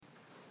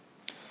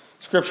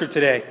Scripture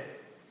today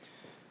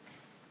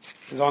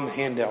is on the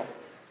handout.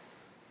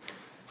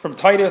 From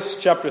Titus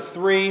chapter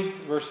 3,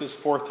 verses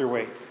 4 through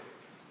 8.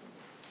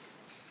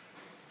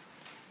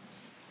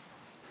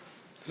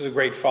 This is a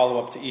great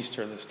follow-up to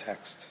Easter, this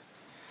text.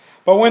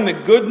 But when the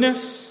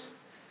goodness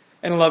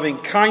and loving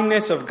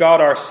kindness of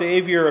God our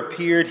Savior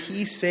appeared,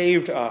 He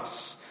saved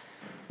us,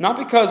 not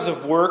because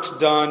of works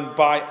done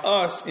by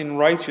us in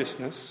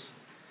righteousness,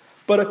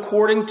 but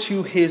according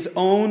to His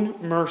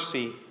own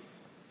mercy,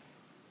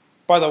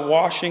 by the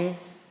washing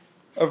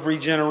of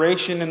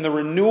regeneration and the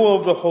renewal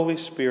of the Holy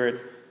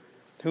Spirit,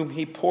 whom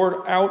He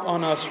poured out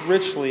on us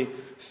richly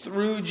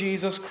through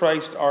Jesus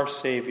Christ our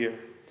Savior,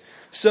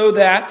 so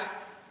that,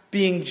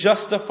 being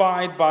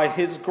justified by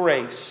His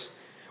grace,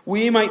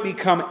 we might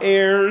become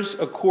heirs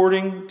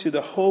according to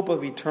the hope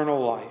of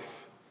eternal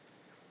life.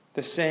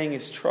 The saying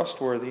is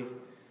trustworthy,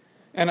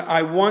 and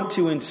I want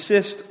to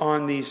insist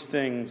on these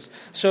things,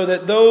 so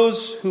that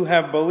those who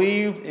have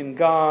believed in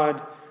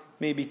God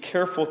may be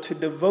careful to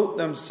devote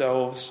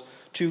themselves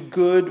to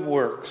good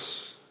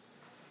works.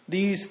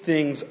 These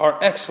things are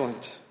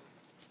excellent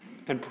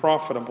and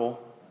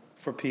profitable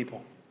for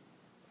people.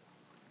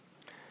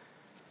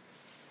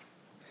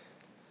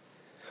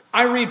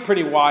 I read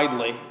pretty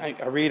widely.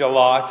 I read a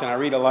lot, and I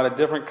read a lot of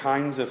different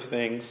kinds of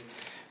things.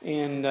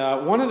 And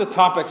one of the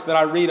topics that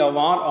I read a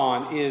lot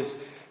on is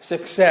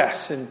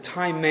success and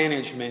time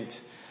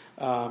management,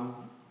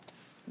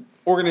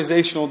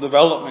 organizational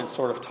development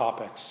sort of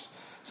topics.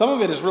 Some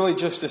of it is really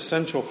just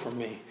essential for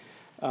me,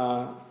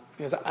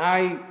 because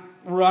I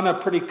run a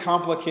pretty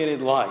complicated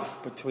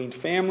life between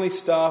family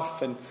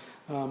stuff and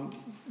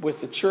with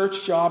the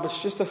church job.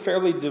 It's just a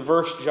fairly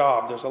diverse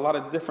job. There's a lot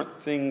of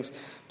different things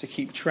to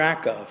keep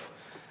track of.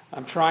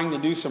 I'm trying to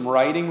do some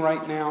writing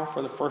right now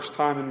for the first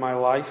time in my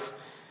life.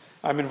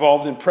 I'm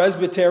involved in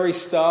presbytery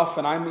stuff,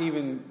 and I'm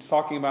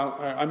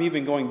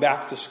even going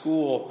back to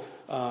school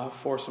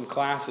for some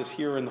classes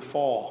here in the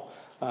fall,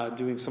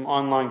 doing some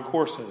online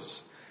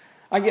courses.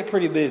 I get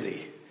pretty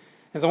busy.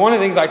 And so one of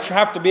the things I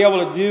have to be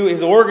able to do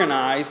is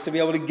organize to be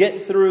able to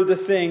get through the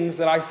things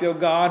that I feel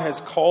God has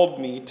called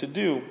me to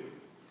do.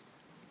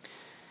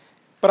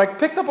 But I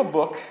picked up a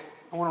book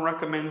I want to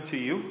recommend to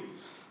you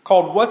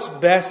called What's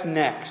Best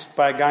Next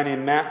by a guy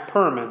named Matt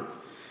Perlman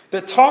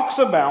that talks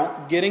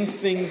about getting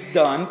things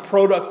done,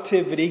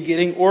 productivity,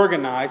 getting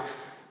organized,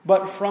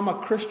 but from a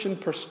Christian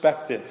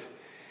perspective.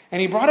 And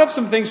he brought up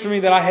some things for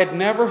me that I had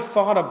never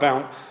thought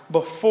about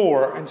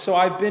before. And so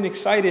I've been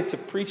excited to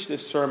preach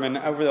this sermon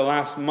over the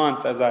last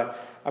month as I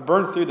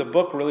burned through the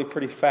book really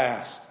pretty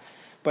fast.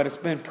 But it's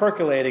been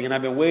percolating, and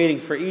I've been waiting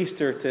for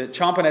Easter, to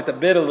chomping at the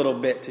bit a little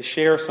bit to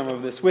share some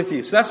of this with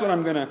you. So that's what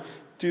I'm going to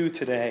do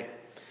today.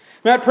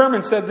 Matt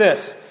Perlman said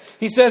this.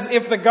 He says,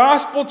 if the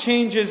gospel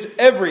changes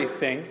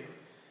everything,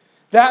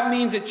 that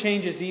means it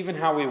changes even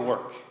how we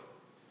work.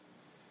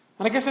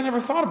 And I guess I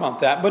never thought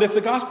about that. But if the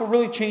gospel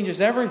really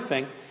changes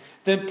everything,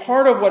 then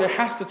part of what it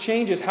has to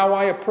change is how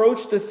I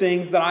approach the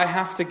things that I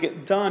have to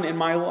get done in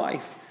my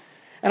life.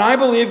 And I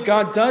believe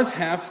God does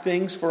have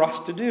things for us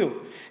to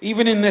do.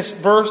 Even in these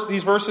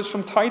verses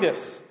from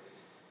Titus.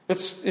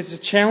 It's a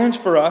challenge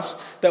for us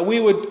that we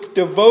would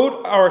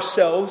devote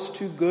ourselves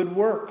to good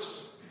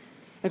works.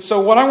 And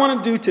so what I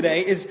want to do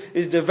today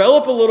is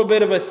develop a little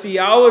bit of a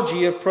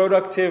theology of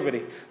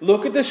productivity.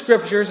 Look at the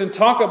scriptures and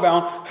talk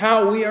about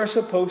how we are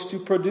supposed to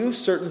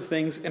produce certain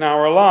things in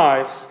our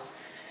lives.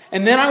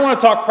 And then I want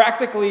to talk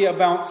practically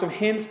about some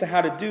hints to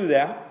how to do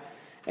that.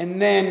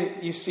 And then,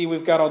 you see,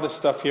 we've got all this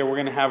stuff here. We're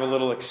going to have a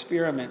little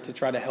experiment to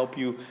try to help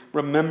you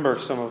remember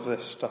some of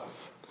this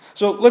stuff.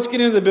 So let's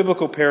get into the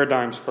biblical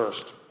paradigms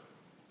first.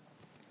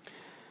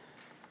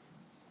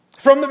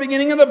 From the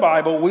beginning of the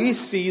Bible, we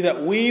see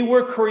that we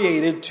were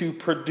created to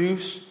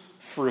produce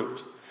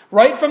fruit.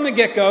 Right from the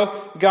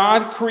get-go,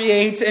 God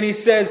creates and He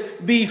says,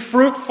 be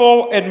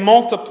fruitful and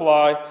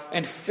multiply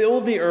and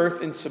fill the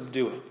earth and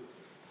subdue it.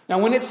 Now,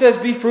 when it says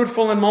be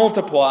fruitful and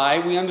multiply,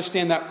 we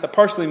understand that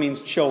partially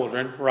means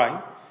children, right?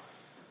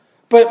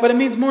 But it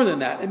means more than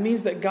that. It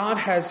means that God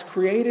has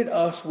created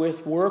us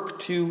with work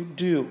to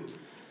do.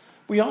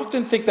 We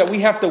often think that we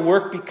have to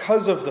work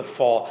because of the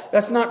fall.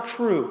 That's not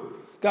true.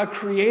 God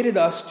created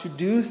us to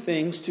do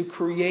things, to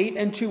create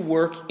and to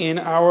work in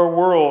our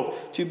world,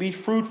 to be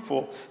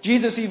fruitful.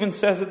 Jesus even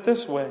says it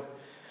this way.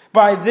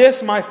 By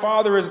this my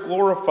Father is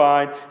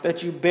glorified,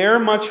 that you bear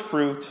much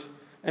fruit,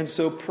 and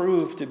so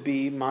prove to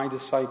be my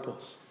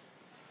disciples.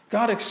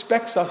 God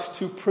expects us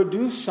to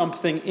produce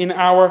something in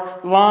our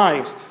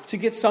lives, to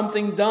get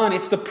something done.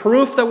 It's the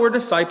proof that we're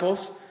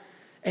disciples,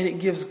 and it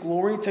gives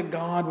glory to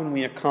God when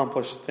we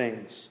accomplish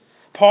things.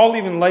 Paul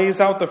even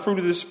lays out the fruit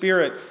of the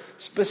Spirit,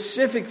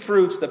 specific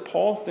fruits that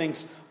Paul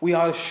thinks we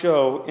ought to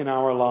show in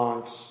our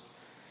lives.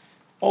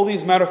 All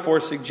these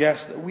metaphors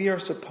suggest that we are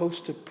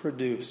supposed to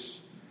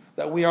produce,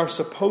 that we are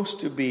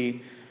supposed to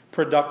be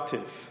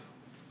productive.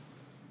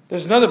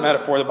 There's another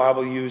metaphor the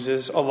Bible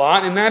uses a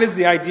lot, and that is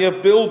the idea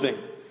of building.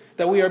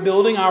 That we are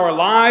building our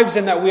lives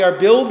and that we are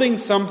building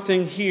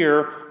something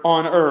here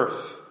on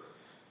earth.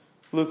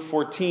 Luke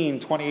 14,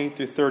 28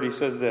 through 30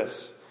 says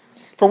this.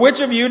 For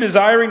which of you,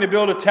 desiring to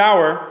build a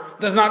tower,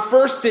 does not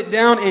first sit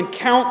down and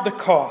count the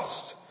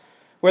cost,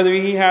 whether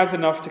he has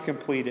enough to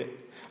complete it?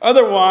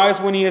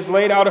 Otherwise, when he has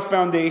laid out a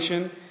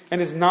foundation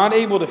and is not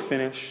able to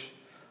finish,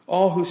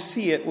 all who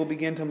see it will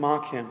begin to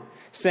mock him,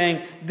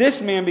 saying,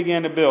 this man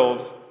began to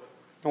build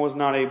and was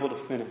not able to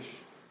finish.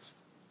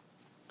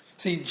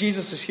 See,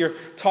 Jesus is here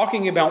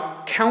talking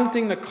about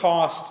counting the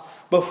costs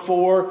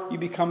before you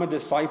become a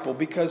disciple.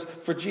 Because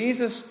for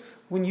Jesus,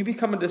 when you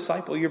become a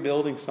disciple, you're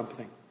building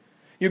something.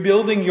 You're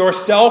building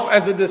yourself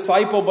as a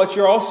disciple, but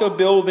you're also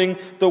building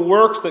the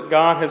works that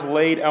God has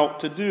laid out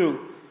to do.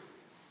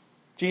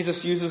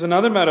 Jesus uses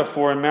another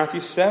metaphor in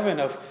Matthew 7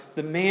 of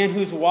the man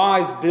who's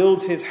wise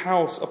builds his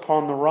house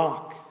upon the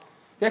rock.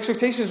 The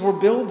expectation is we're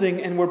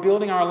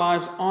building our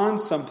lives on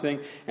something,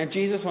 and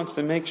Jesus wants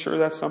to make sure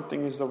that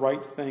something is the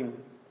right thing.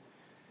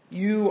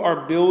 You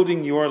are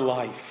building your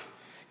life.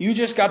 You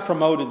just got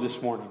promoted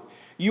this morning.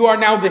 You are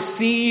now the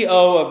CEO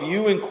of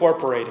You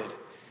Incorporated.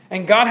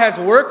 And God has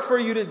work for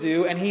you to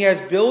do, and He has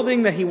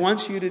building that He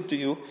wants you to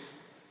do.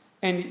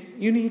 And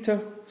you need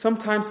to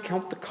sometimes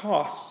count the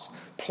costs.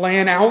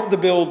 Plan out the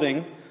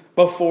building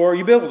before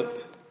you build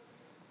it.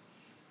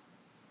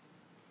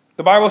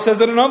 The Bible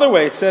says it another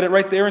way. It said it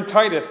right there in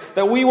Titus.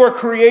 That we were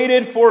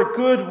created for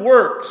good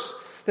works.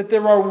 That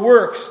there are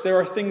works. There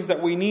are things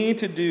that we need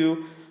to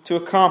do to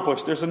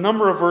accomplish. There's a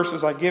number of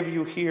verses I give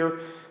you here.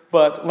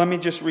 But let me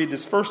just read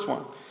this first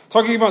one.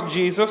 Talking about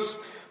Jesus,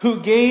 who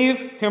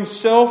gave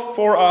Himself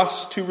for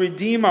us to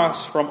redeem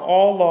us from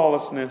all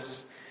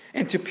lawlessness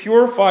and to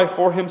purify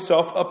for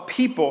Himself a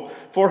people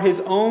for His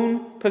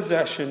own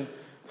possession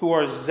who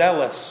are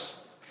zealous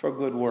for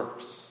good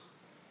works.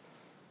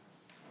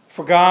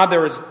 For God,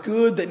 there is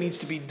good that needs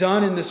to be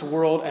done in this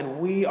world, and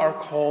we are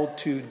called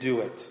to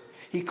do it.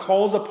 He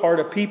calls apart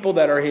a people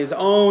that are His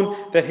own,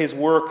 that His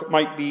work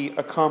might be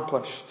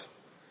accomplished.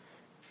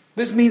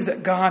 This means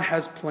that God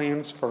has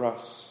plans for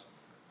us.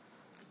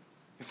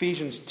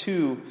 Ephesians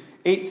 2,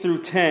 8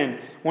 through 10,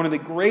 one of the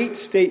great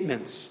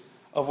statements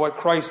of what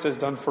Christ has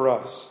done for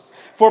us.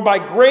 For by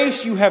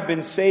grace you have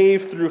been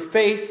saved through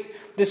faith.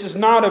 This is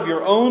not of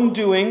your own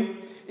doing.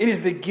 It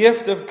is the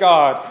gift of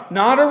God,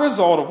 not a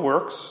result of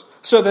works,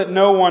 so that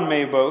no one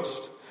may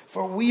boast.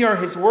 For we are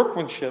His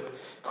workmanship,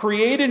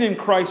 created in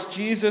Christ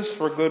Jesus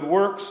for good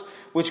works,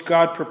 which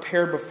God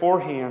prepared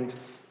beforehand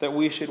that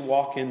we should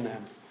walk in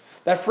them.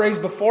 That phrase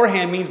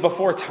beforehand means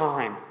before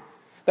time.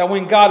 That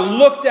when God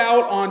looked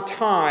out on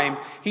time,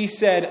 He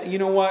said, you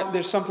know what,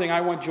 there's something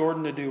I want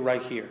Jordan to do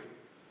right here.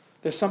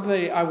 There's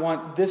something I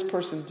want this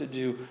person to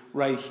do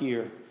right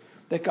here.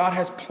 That God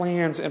has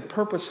plans and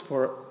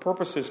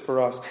purposes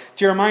for us.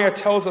 Jeremiah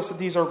tells us that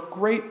these are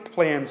great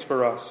plans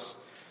for us.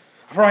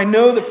 For I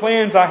know the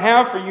plans I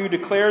have for you,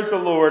 declares the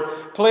Lord,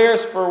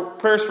 plans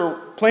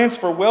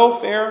for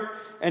welfare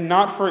and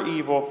not for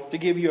evil, to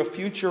give you a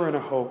future and a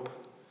hope.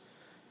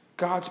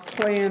 God's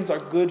plans are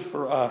good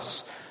for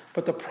us.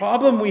 But the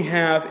problem we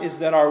have is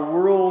that our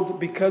world,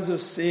 because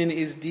of sin,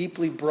 is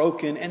deeply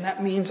broken. And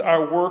that means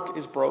our work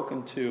is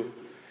broken too.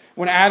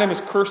 When Adam is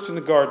cursed in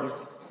the garden,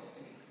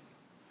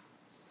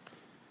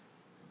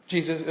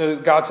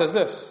 God says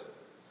this.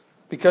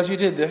 Because you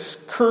did this,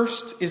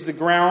 cursed is the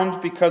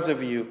ground because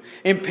of you.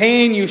 In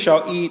pain you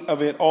shall eat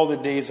of it all the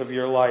days of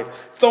your life.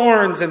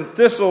 Thorns and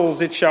thistles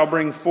it shall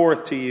bring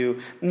forth to you.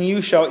 And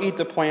you shall eat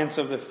the plants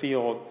of the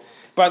field.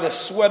 By the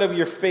sweat of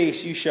your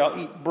face you shall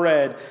eat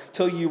bread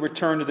till you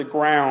return to the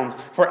ground.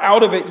 For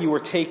out of it you were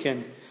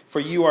taken, for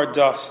you are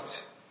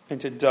dust,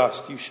 and to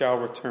dust you shall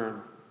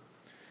return.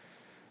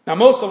 Now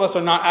most of us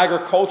are not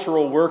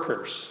agricultural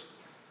workers.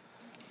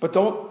 But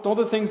don't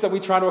the things that we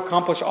try to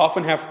accomplish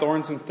often have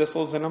thorns and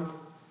thistles in them?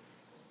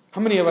 How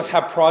many of us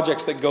have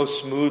projects that go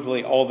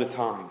smoothly all the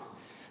time?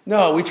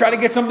 No, we try to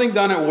get something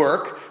done at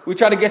work. We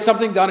try to get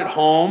something done at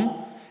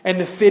home. And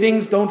the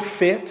fittings don't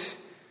fit.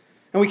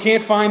 And we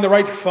can't find the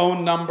right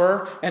phone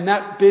number, and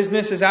that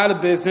business is out of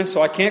business,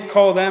 so I can't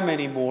call them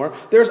anymore.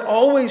 There's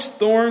always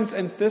thorns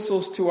and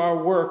thistles to our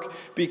work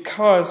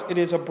because it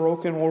is a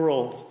broken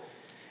world.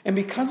 And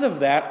because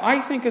of that, I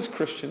think as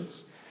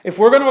Christians, if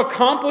we're going to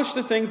accomplish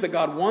the things that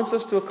God wants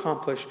us to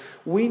accomplish,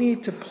 we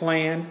need to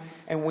plan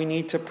and we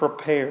need to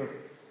prepare.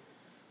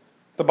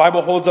 The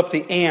Bible holds up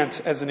the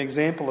ant as an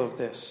example of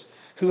this,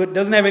 who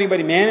doesn't have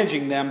anybody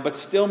managing them, but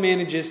still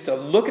manages to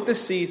look at the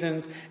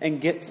seasons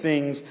and get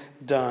things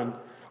done.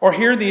 Or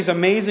hear these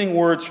amazing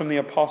words from the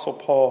Apostle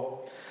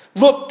Paul.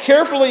 Look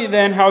carefully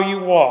then how you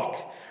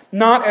walk,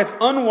 not as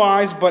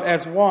unwise, but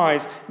as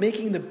wise,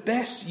 making the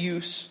best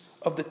use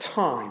of the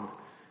time,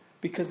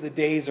 because the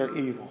days are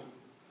evil.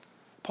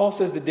 Paul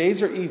says the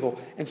days are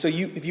evil, and so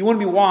if you want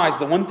to be wise,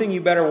 the one thing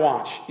you better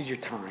watch is your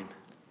time.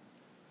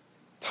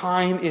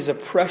 Time is a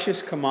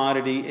precious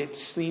commodity. It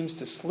seems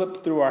to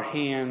slip through our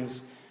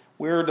hands.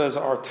 Where does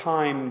our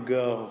time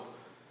go?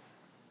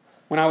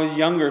 When I was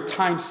younger,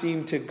 time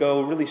seemed to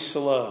go really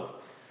slow.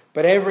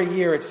 But every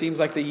year it seems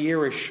like the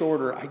year is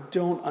shorter. I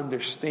don't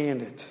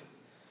understand it.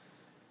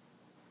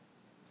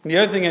 And the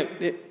other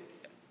thing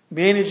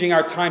managing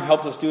our time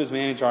helps us do is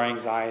manage our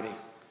anxiety.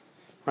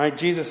 Right?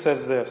 Jesus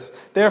says this,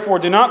 "Therefore,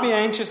 do not be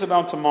anxious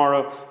about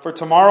tomorrow, for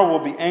tomorrow will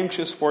be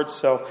anxious for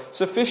itself.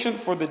 Sufficient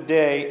for the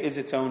day is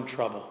its own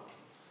trouble."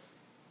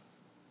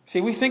 See,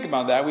 we think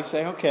about that. We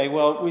say, okay,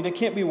 well, we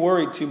can't be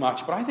worried too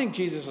much. But I think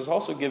Jesus is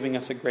also giving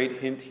us a great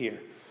hint here.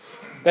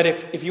 That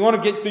if you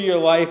want to get through your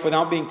life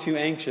without being too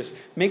anxious,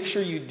 make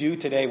sure you do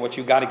today what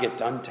you got to get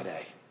done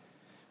today.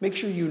 Make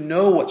sure you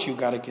know what you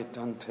got to get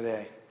done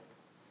today.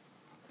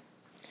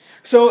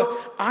 So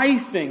I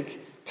think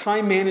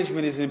time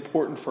management is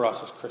important for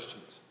us as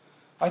Christians.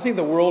 I think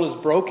the world is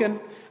broken.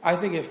 I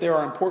think if there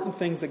are important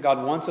things that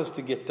God wants us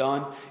to get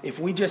done, if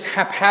we just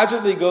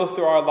haphazardly go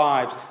through our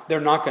lives, they're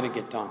not going to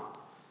get done.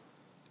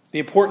 The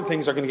important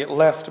things are going to get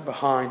left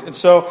behind. And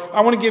so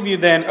I want to give you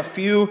then a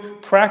few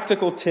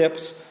practical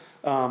tips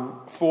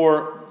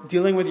for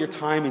dealing with your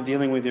time and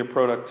dealing with your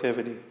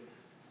productivity.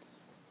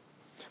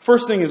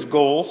 First thing is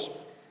goals.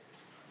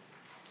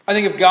 I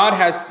think if God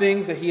has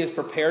things that He has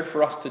prepared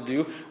for us to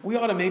do, we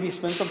ought to maybe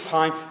spend some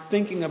time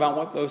thinking about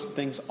what those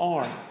things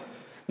are.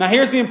 Now,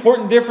 here's the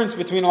important difference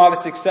between a lot of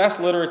success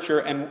literature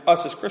and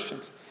us as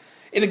Christians.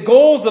 The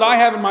goals that I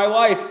have in my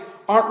life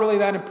aren't really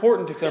that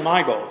important if they're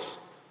my goals.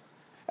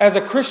 As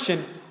a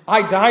Christian,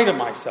 I die to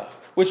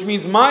myself, which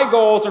means my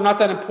goals are not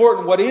that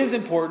important. What is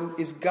important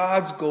is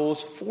God's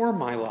goals for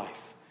my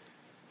life.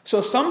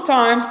 So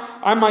sometimes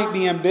I might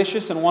be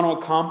ambitious and want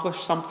to accomplish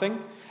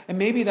something, and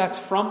maybe that's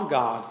from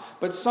God.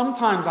 But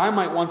sometimes I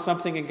might want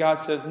something and God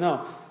says,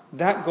 no,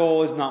 that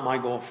goal is not my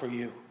goal for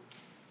you.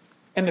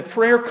 And the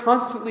prayer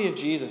constantly of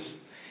Jesus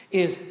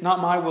is, not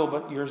my will,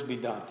 but yours be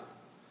done.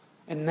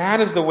 And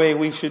that is the way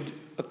we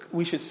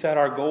should set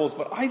our goals.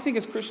 But I think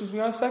as Christians, we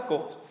ought to set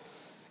goals.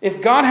 If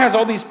God has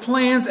all these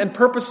plans and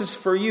purposes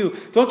for you,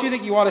 don't you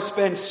think you ought to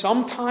spend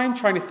some time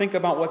trying to think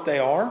about what they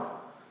are?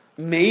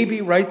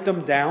 Maybe write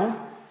them down.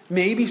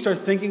 Maybe start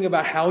thinking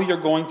about how you're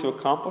going to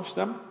accomplish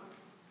them.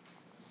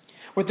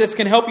 What this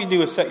can help you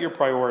do is set your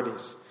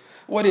priorities.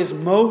 What is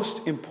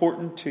most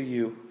important to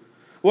you?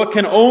 What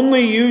can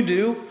only you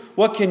do?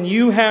 What can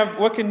you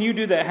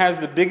do that has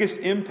the biggest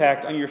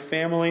impact on your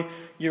family,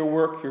 your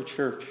work, your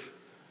church?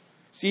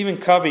 Stephen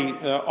Covey,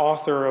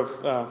 author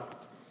of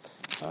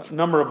a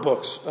number of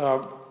books,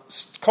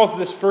 calls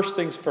this first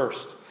things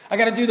first. I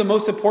got to do the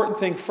most important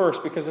thing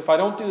first, because if I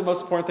don't do the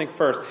most important thing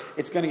first,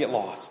 it's going to get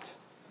lost.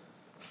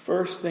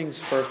 First things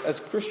first. As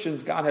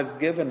Christians, God has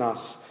given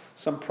us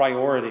some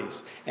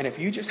priorities. And if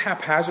you just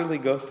haphazardly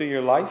go through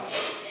your life,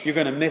 you're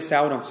going to miss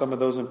out on some of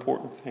those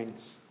important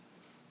things.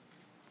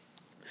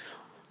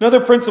 Another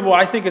principle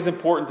I think is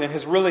important and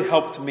has really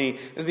helped me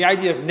is the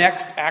idea of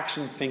next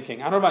action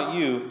thinking. I don't know about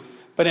you,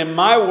 but in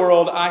my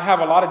world, I have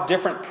a lot of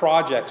different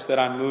projects that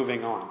I'm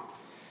moving on.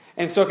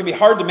 And so it can be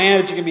hard to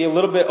manage. It can be a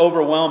little bit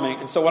overwhelming.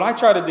 And so what I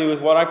try to do is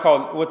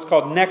what's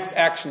called next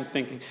action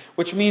thinking,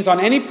 which means on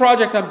any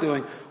project I'm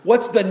doing,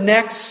 what's the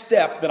next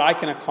step that I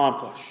can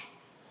accomplish?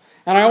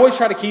 And I always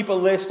try to keep a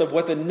list of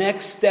what the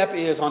next step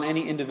is on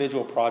any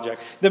individual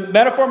project. The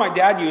metaphor my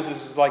dad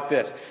uses is like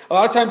this. A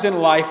lot of times in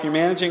life, you're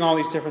managing all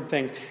these different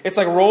things. It's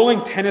like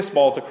rolling tennis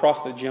balls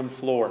across the gym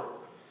floor.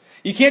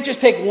 You can't just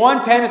take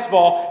one tennis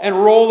ball and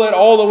roll it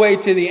all the way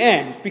to the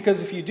end,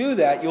 because if you do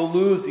that, you'll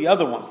lose the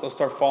other ones. They'll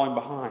start falling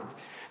behind.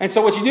 And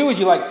so what you do is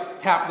you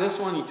tap this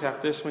one, you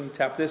tap this one, you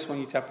tap this one,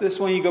 you tap this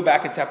one, you go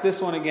back and tap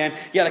this one again.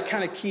 You got to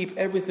kind of keep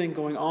everything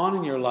going on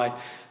in your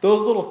life.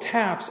 Those little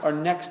taps are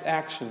next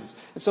actions.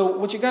 And so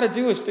what you got to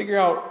do is figure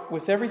out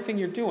with everything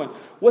you're doing,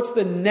 what's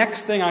the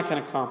next thing I can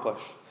accomplish?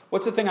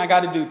 What's the thing I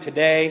got to do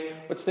today?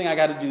 What's the thing I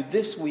got to do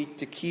this week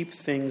to keep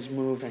things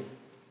moving?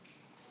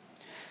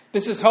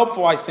 This is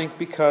helpful, I think,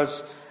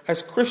 because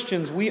as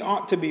Christians, we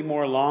ought to be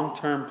more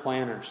long-term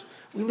planners.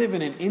 We live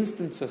in an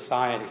instant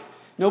society.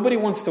 Nobody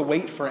wants to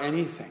wait for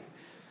anything.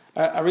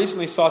 I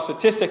recently saw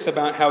statistics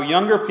about how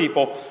younger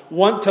people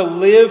want to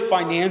live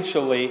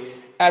financially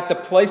at the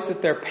place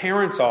that their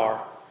parents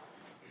are,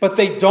 but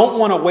they don't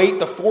want to wait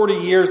the 40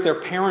 years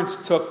their parents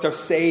took to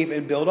save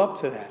and build up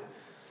to that.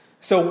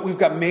 So we've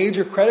got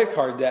major credit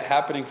card debt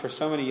happening for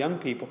so many young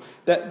people.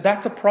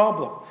 That's a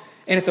problem.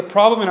 And it's a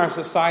problem in our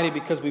society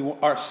because we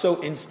are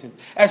so instant.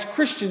 As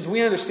Christians,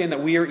 we understand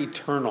that we are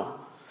eternal.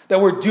 That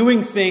we're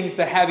doing things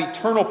that have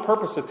eternal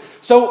purposes.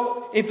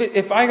 So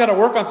if I got to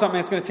work on something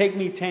that's going to take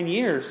me 10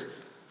 years,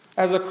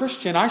 as a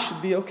Christian, I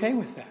should be okay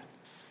with that.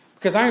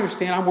 Because I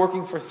understand I'm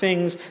working for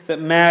things that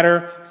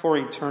matter for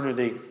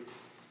eternity.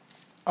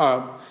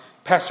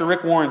 Pastor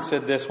Rick Warren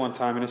said this one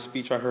time in a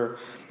speech I heard.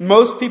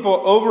 Most people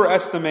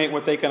overestimate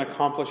what they can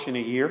accomplish in a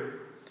year,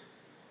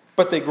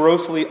 but they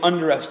grossly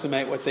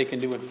underestimate what they can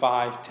do in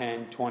 5,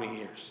 10, 20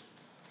 years.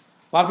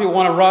 A lot of people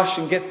want to rush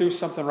and get through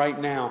something right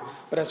now.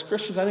 But as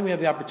Christians, I think we have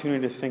the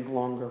opportunity to think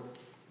longer.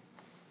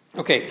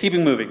 Okay,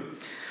 keeping moving.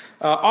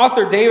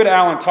 Author David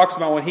Allen talks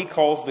about what he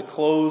calls the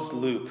closed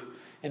loop.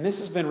 And this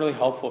has been really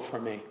helpful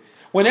for me.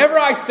 Whenever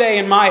I say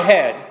in my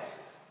head,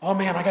 oh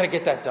man, I got to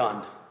get that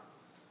done,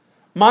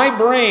 my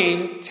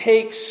brain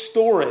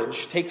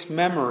takes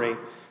memory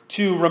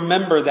to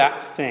remember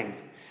that thing.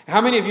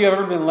 How many of you have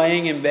ever been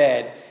laying in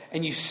bed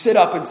and you sit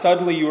up and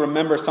suddenly you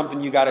remember something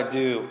you got to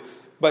do?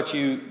 but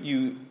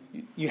you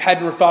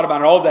hadn't thought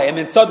about it all day, and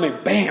then suddenly,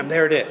 bam,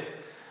 there it is.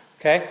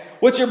 Okay?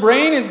 What your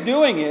brain is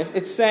doing is,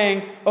 it's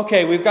saying,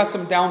 okay, we've got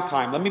some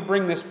downtime. Let me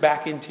bring this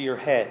back into your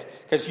head,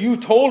 because you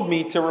told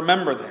me to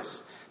remember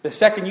this. The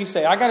second you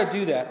say, I got to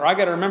do that, or I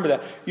got to remember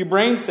that, your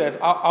brain says,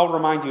 I'll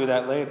remind you of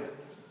that later.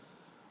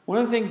 One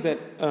of the things that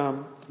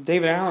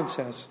David Allen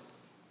says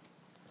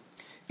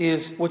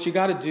is what you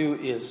got to do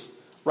is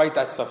write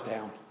that stuff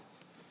down.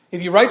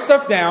 If you write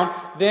stuff down,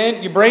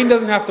 then your brain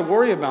doesn't have to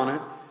worry about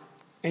it,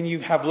 and you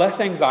have less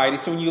anxiety.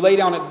 So when you lay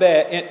down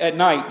at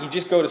night, you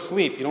just go to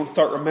sleep. You don't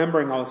start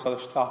remembering all this other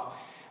stuff.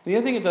 The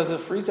other thing it does is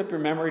it frees up your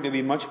memory to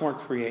be much more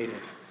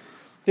creative.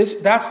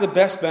 That's the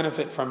best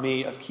benefit from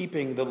me of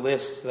keeping the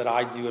lists that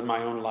I do in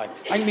my own life.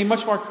 I can be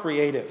much more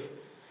creative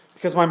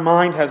because my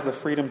mind has the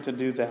freedom to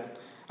do that.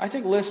 I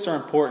think lists are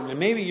important. And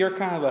maybe you're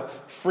kind of a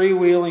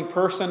freewheeling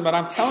person, but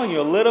I'm telling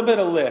you, a little bit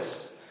of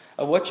lists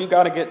of what you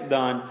got to get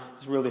done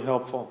is really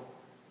helpful.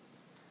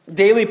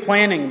 Daily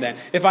planning then.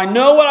 If I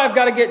know what I've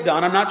got to get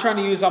done, I'm not trying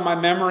to use all my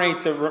memory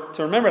to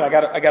remember it.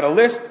 I got a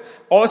list,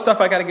 all the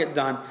stuff I got to get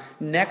done.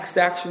 Next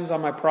actions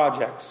on my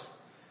projects.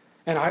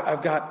 And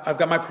I've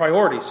got my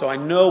priorities, so I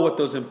know what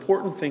those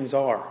important things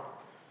are.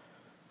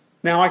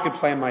 Now I can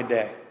plan my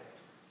day.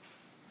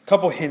 A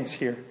couple hints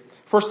here.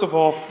 First of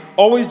all,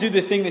 always do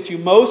the thing that you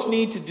most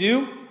need to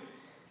do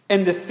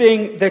and the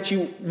thing that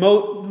you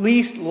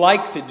least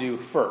like to do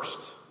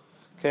first.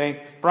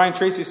 Okay? Brian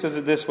Tracy says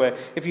it this way.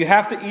 If you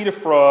have to eat a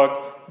frog,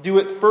 do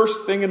it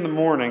first thing in the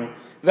morning.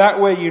 That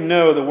way you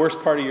know the worst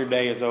part of your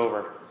day is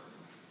over.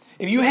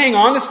 If you hang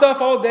on to stuff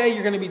all day,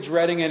 you're going to be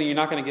dreading it and you're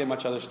not going to get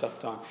much other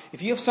stuff done.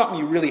 If you have something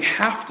you really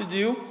have to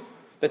do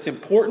that's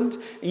important,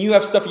 and you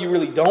have stuff you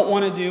really don't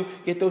want to do,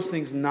 get those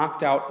things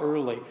knocked out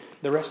early.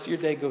 The rest of your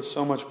day goes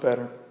so much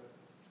better.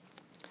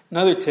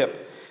 Another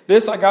tip.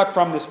 This I got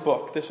from this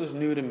book. This was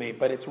new to me,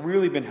 but it's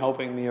really been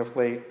helping me of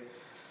late.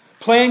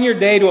 Plan your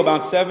day to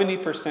about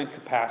 70%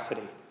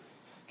 capacity.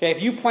 Okay,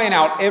 if you plan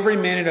out every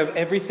minute of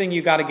everything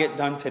you got to get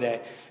done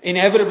today,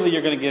 inevitably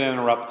you're going to get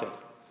interrupted.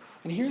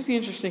 And here's the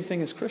interesting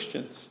thing as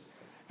Christians.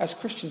 As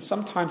Christians,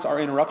 sometimes our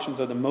interruptions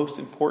are the most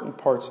important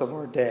parts of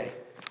our day.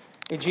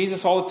 And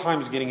Jesus all the time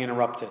is getting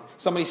interrupted.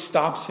 Somebody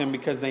stops him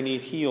because they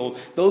need healed.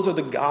 Those are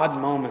the God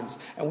moments,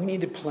 and we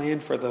need to plan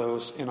for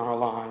those in our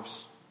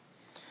lives.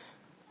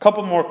 A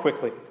couple more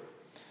quickly.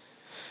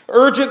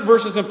 Urgent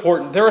versus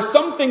important. There are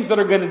some things that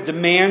are going to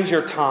demand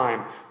your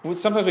time.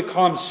 Sometimes we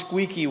call them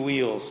squeaky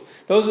wheels.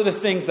 Those are the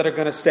things that are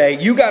going to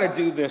say, you got to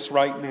do this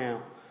right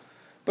now.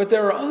 But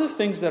there are other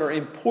things that are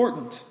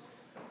important,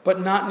 but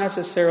not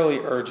necessarily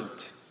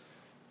urgent.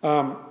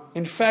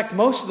 In fact,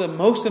 most of the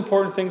most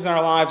important things in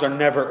our lives are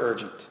never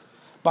urgent.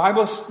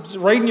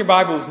 Reading your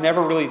Bible is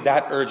never really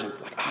that urgent.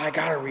 Like, I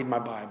got to read my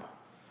Bible.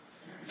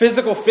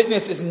 Physical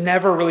fitness is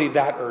never really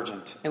that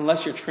urgent,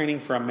 unless you're training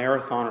for a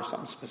marathon or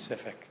something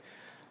specific.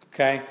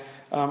 Okay?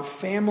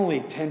 Family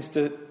tends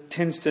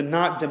to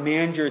not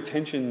demand your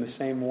attention in the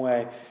same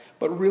way,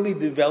 but really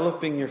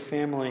developing your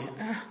family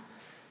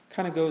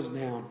kind of goes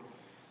down.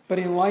 But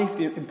in life,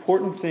 the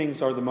important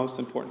things are the most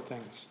important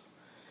things.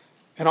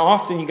 And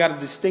often you got to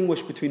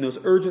distinguish between those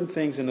urgent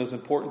things and those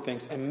important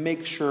things and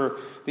make sure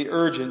the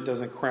urgent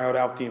doesn't crowd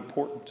out the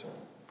important.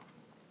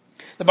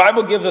 The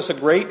Bible gives us a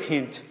great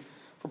hint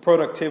for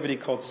productivity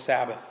called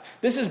Sabbath.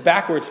 This is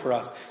backwards for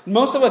us.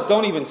 Most of us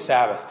don't even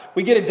Sabbath.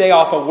 We get a day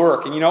off of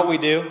work, and you know what we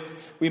do?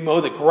 We mow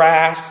the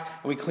grass,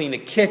 and we clean the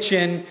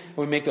kitchen, and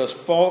we make those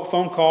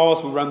phone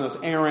calls, we run those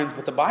errands.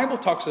 But the Bible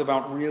talks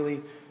about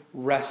really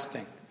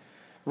resting.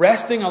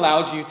 Resting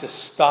allows you to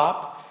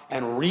stop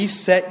and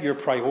reset your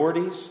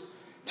priorities,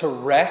 to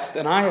rest.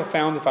 And I have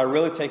found if I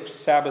really take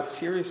Sabbath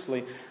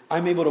seriously,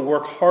 I'm able to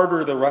work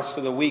harder the rest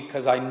of the week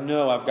because I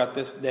know I've got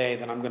this day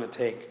that I'm going to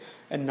take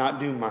and not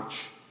do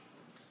much.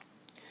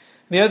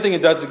 The other thing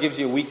it does is it gives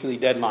you a weekly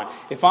deadline.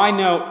 If I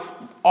know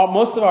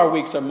most of our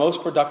weeks are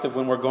most productive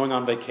when we're going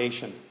on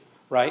vacation,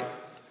 right?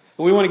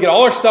 We want to get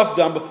all our stuff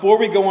done before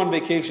we go on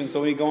vacation,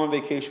 so when we go on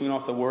vacation, we don't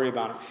have to worry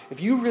about it.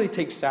 If you really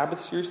take Sabbath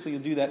seriously,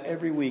 you'll do that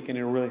every week, and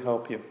it'll really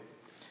help you.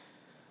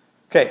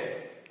 Okay,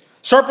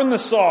 sharpen the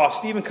saw.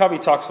 Stephen Covey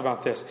talks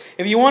about this.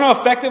 If you want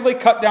to effectively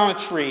cut down a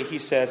tree, he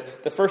says,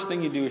 the first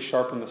thing you do is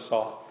sharpen the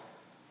saw.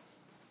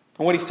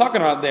 And what he's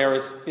talking about there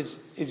is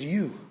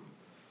you.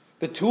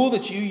 The tool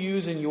that you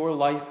use in your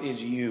life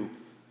is you.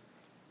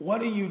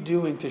 What are you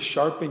doing to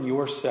sharpen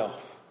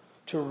yourself,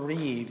 to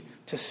read,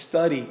 to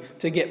study,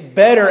 to get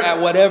better at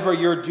whatever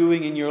you're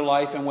doing in your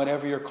life and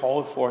whatever you're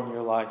called for in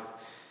your life?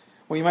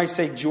 Well, you might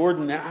say,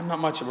 Jordan, I'm not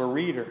much of a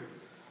reader.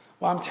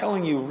 Well, I'm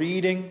telling you,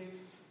 reading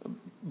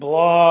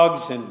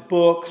blogs and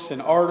books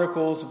and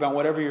articles about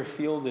whatever your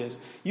field is,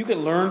 you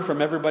can learn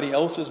from everybody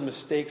else's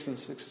mistakes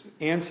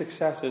and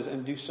successes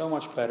and do so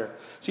much better.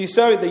 So you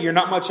say that you're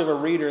not much of a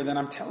reader, then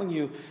I'm telling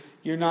you,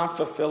 you're not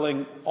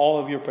fulfilling all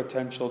of your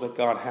potential that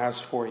God has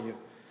for you.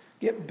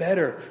 Get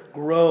better,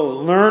 grow,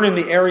 learn in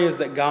the areas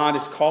that God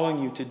is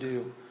calling you to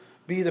do.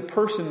 Be the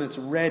person that's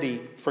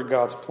ready for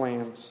God's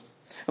plans.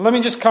 And let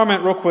me just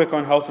comment real quick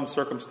on health and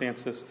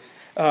circumstances.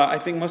 I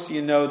think most of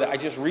you know that I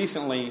just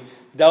recently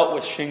dealt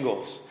with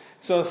shingles.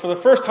 So for the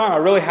first time, I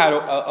really had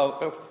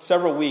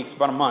several weeks,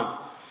 about a month,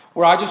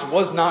 where I just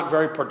was not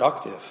very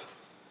productive.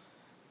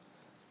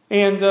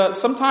 And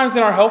sometimes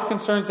in our health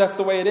concerns, that's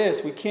the way it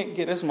is. We can't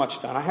get as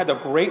much done. I had to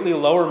greatly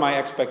lower my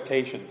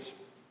expectations.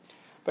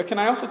 But can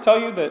I also tell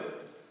you that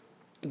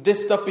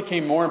this stuff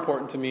became more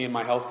important to me in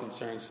my health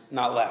concerns,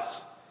 not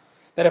less.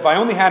 That if I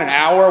only had an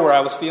hour where I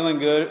was feeling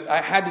good,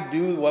 I had to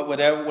do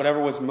whatever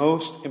was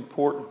most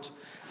important.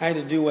 I had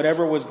to do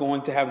whatever was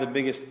going to have the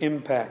biggest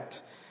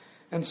impact.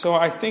 And so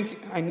I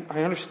think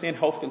I understand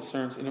health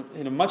concerns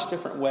in a much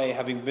different way,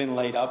 having been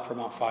laid up for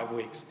about 5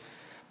 weeks.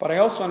 But I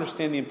also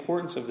understand the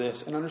importance of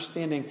this and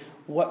understanding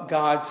what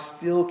God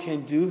still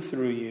can do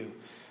through you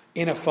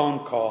in a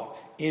phone call,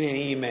 in an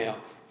email,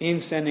 in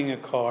sending a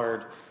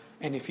card.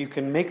 And if you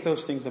can make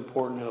those things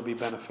important, it'll be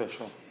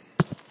beneficial.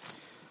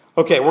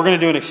 Okay, we're going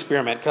to do an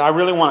experiment because I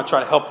really want to try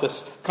to help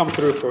this come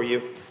through for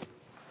you.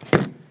 I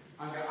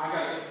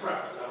got to get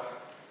prepped though.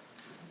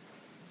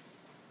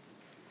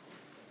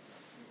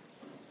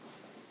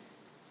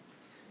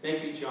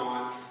 Thank you,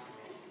 John.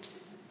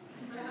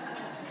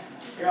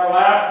 I got a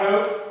lab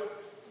coat.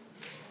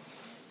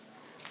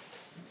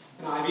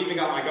 And I've even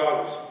got my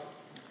goggles.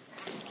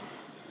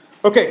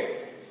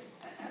 Okay.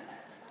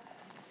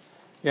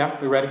 Yeah,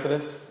 we ready for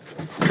this?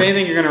 If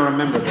anything, you're going to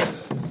remember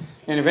this.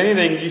 And if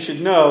anything, you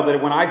should know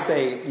that when I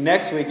say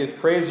next week is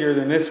crazier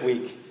than this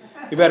week,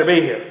 you better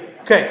be here.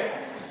 Okay.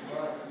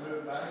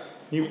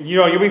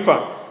 You'll be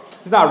fun.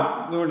 It's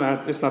not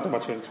that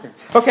much of an experience.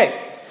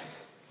 Okay.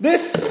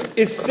 This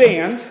is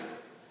sand.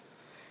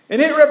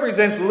 And it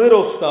represents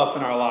little stuff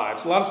in our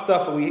lives. A lot of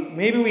stuff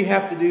maybe we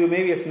have to do,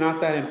 maybe it's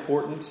not that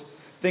important.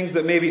 Things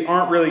that maybe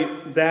aren't really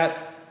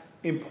that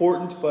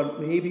important,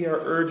 but maybe are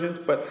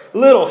urgent, but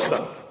little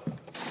stuff.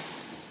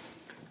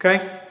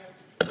 Okay?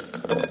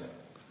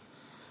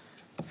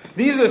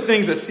 These are the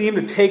things that seem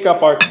to take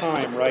up our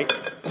time, right?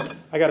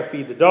 I got to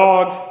feed the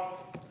dog.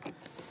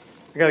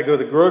 I got to go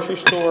to the grocery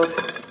store.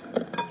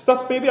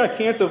 Stuff maybe I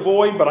can't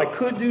avoid, but I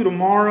could do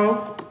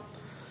tomorrow.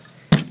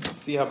 Let's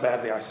see how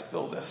badly I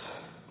spill this.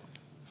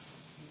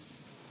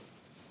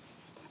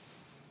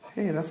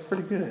 Hey, that's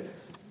pretty good.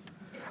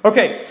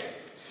 Okay,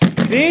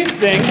 these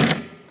things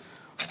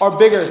are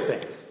bigger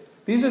things.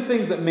 These are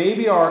things that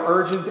maybe are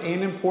urgent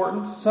and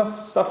important.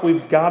 Stuff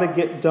we've got to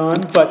get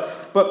done, but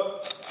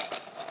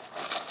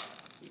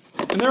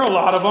and there are a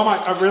lot of them.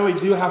 I really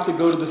do have to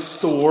go to the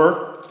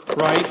store,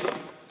 right?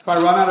 If I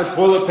run out of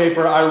toilet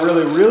paper, I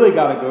really, really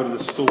got to go to the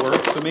store.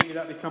 So maybe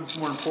that becomes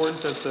more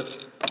important as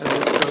this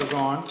goes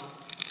on.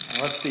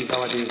 Now, let's see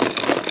how I do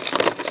this.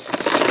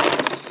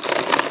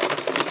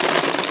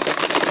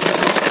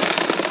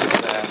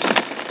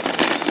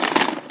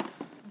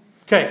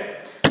 Okay,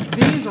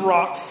 these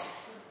rocks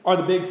are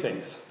the big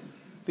things,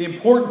 the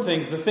important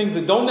things, the things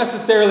that don't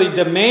necessarily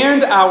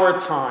demand our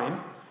time,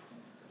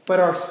 but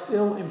are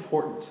still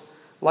important,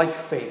 like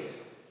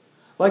faith,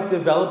 like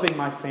developing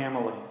my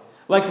family,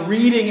 like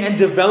reading and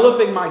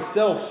developing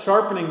myself,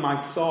 sharpening my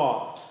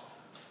saw,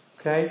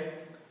 okay,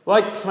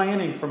 like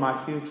planning for my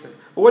future.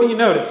 But what do you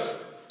notice?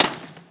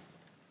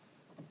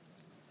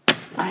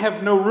 I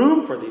have no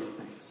room for these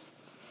things.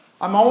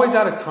 I'm always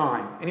out of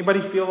time.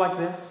 Anybody feel like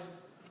this?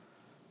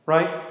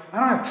 Right? I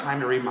don't have time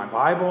to read my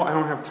Bible. I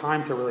don't have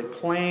time to really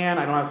plan.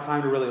 I don't have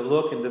time to really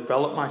look and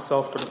develop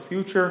myself for the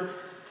future.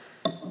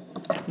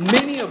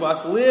 Many of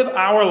us live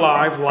our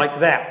lives like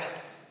that.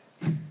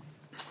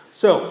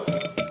 So,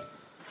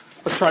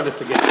 let's try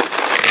this again.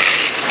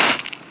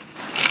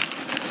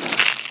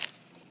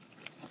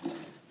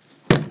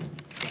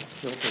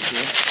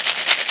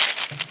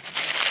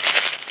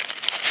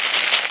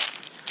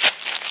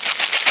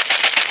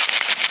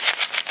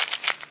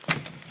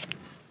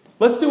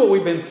 Let's do what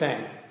we've been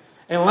saying.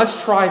 And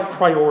let's try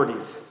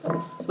priorities.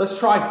 Let's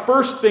try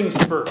first things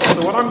first.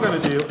 So what I'm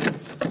going to do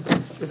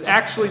is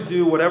actually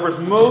do whatever's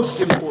most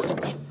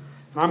important.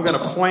 And I'm going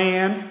to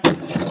plan.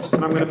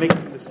 And I'm going to make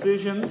some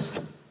decisions.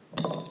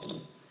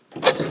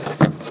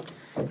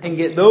 And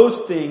get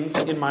those things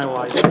in my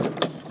life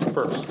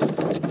first.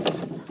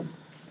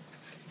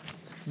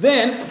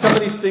 Then, some of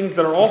these things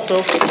that are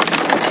also...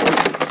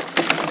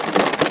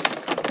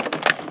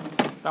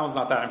 That one's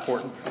not that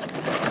important.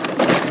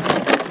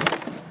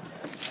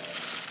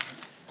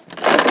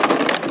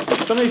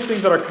 Some of these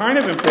things that are kind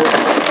of important,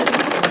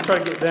 I'm going to try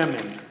to get them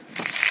in.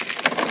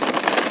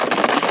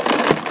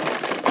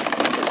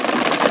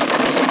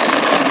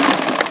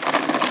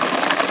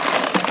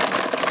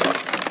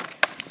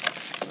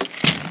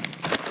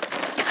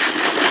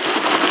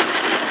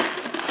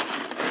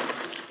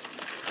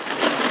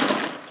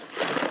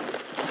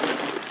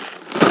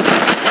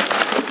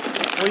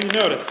 What do you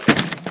notice?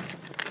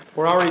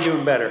 We're already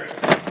doing better.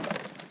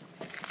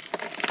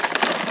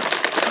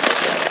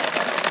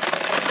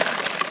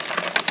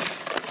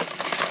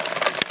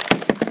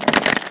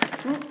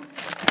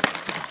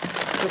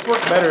 This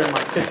works better in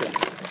my kitchen.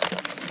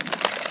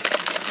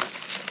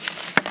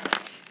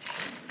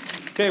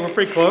 Okay, we're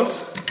pretty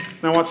close.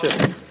 Now watch this.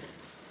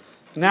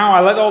 Now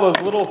I let all those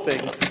little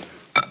things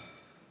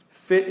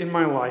fit in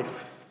my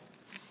life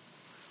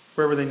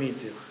wherever they need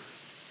to.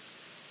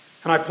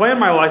 And I plan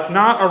my life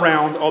not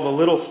around all the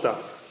little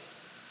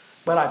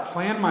stuff, but I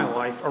plan my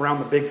life around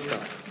the big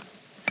stuff.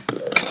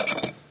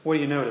 What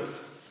do you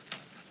notice?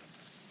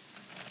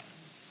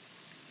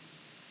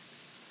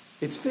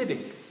 It's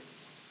fitting.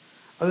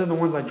 Other than the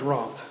ones I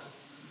dropped.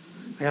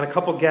 I had a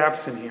couple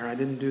gaps in here. I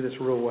didn't do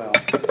this real well.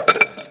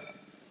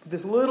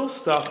 This little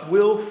stuff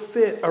will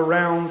fit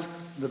around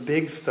the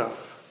big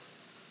stuff.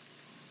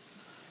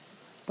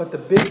 But the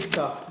big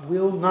stuff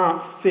will not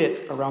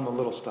fit around the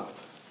little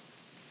stuff.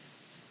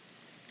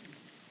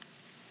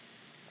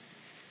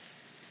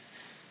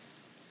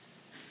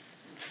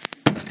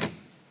 Isn't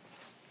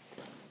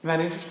that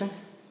interesting?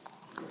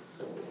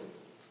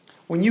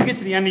 When you get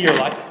to the end of your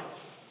life,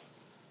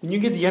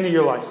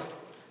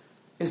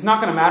 it's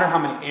not going to matter how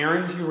many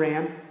errands you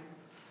ran.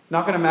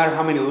 Not going to matter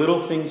how many little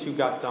things you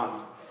got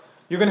done.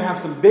 You're going to have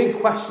some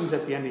big questions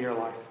at the end of your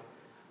life.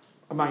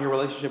 About your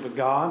relationship with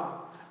God.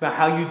 About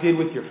how you did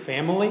with your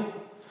family.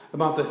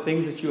 About the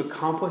things that you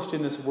accomplished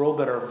in this world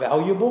that are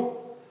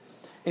valuable.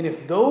 And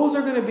if those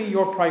are going to be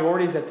your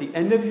priorities at the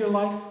end of your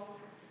life,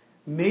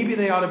 maybe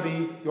they ought to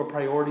be your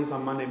priorities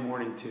on Monday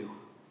morning too.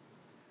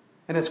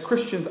 And as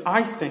Christians,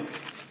 I think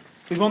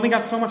we've only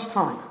got so much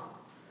time.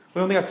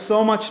 We only got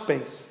so much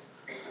space.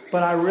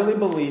 But I really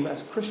believe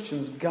as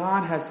Christians,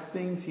 God has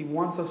things He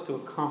wants us to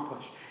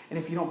accomplish. And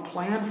if you don't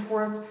plan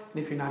for it, and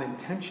if you're not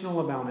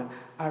intentional about it,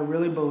 I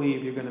really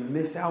believe you're going to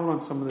miss out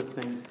on some of the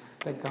things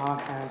that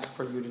God has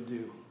for you to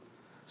do.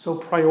 So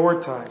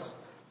prioritize,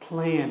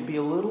 plan, be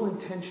a little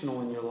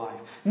intentional in your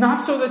life.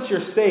 Not so that you're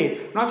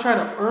saved. We're not trying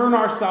to earn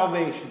our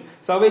salvation.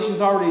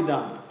 Salvation's already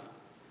done.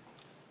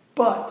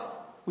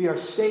 But we are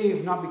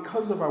saved not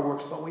because of our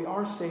works, but we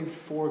are saved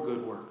for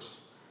good works.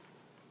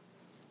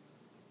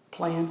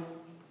 Plan.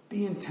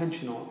 Be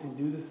intentional and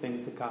do the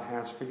things that God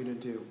has for you to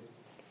do.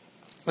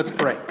 Let's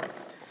pray.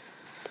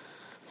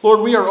 Lord,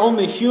 we are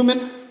only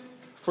human.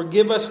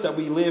 Forgive us that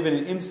we live in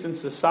an instant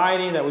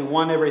society, that we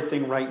want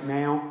everything right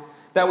now,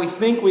 that we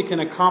think we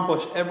can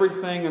accomplish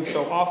everything, and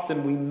so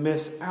often we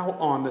miss out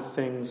on the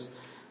things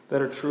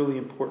that are truly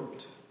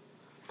important.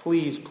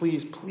 Please,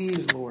 please,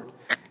 please, Lord,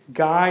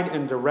 guide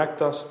and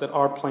direct us that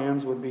our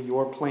plans would be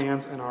your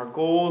plans and our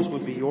goals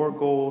would be your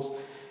goals,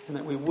 and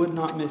that we would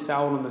not miss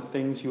out on the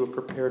things you have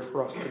prepared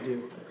for us to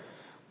do.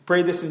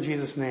 Pray this in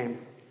Jesus' name.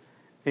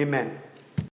 Amen.